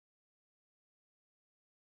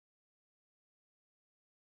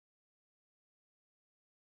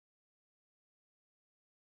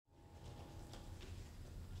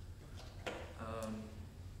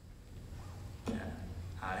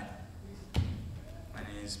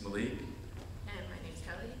name's Malik. And my name's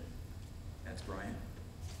Kelly. That's Brian.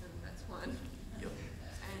 And that's Juan. Yep.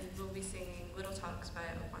 And we'll be singing Little Talks by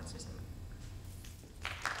Apostol.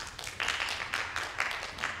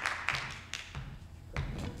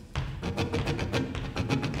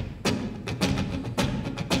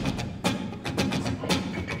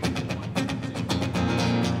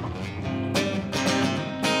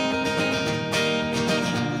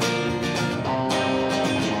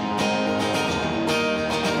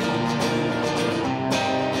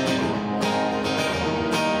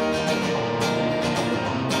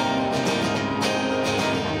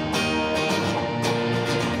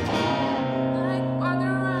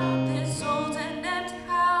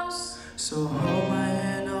 So hold my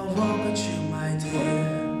hand, I'll walk with you, my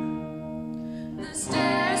dear. The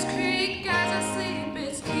stairs creak as I sleep,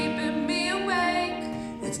 it's keeping me awake.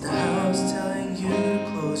 It's the house telling you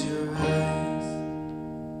to close your eyes.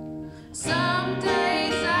 Some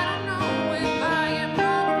days I don't know if I am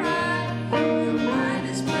alright. Your mind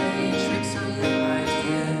is playing tricks on you, my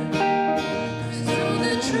dear. So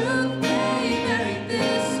the truth may vary,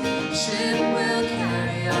 this ship will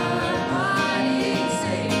carry our bodies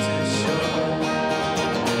safe to shore.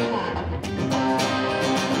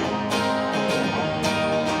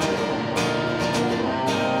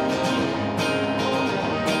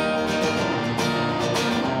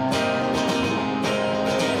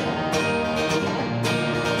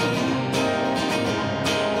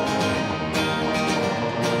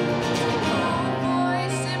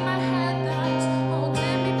 Voice in my head that's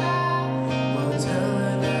holding me back. Well, tell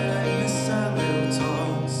her that I miss our little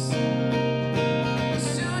talks.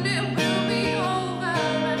 Soon it will be over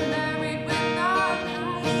and married with our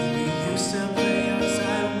past. We used to play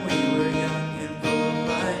outside when we were young and full of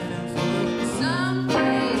life and full of Some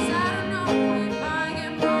days I don't know if I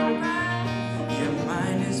am alright. Your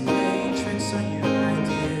mind is playing tricks on you, my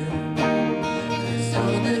dear. So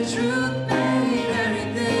the truth may vary,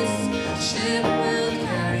 this ship will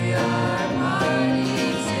carry our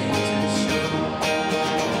bodies safe to shore.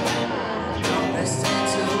 Don't listen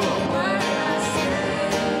to a word I say.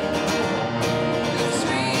 The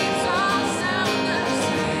screams all sound the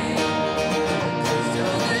same. So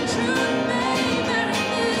the truth may vary,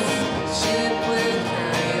 this ship will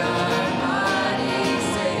carry our bodies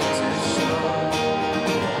safe to shore.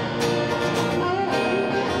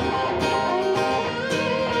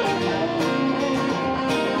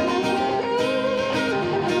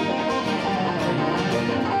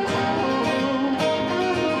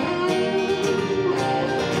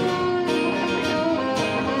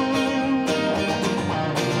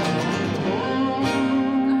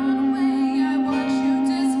 Gone away, I watch you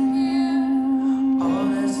disappear. All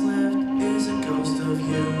that's left is a ghost of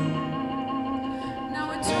you. Now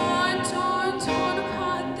we're torn, torn, torn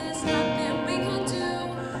apart. There's nothing we can do.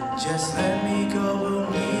 Just let me go, we'll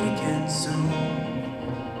meet again soon.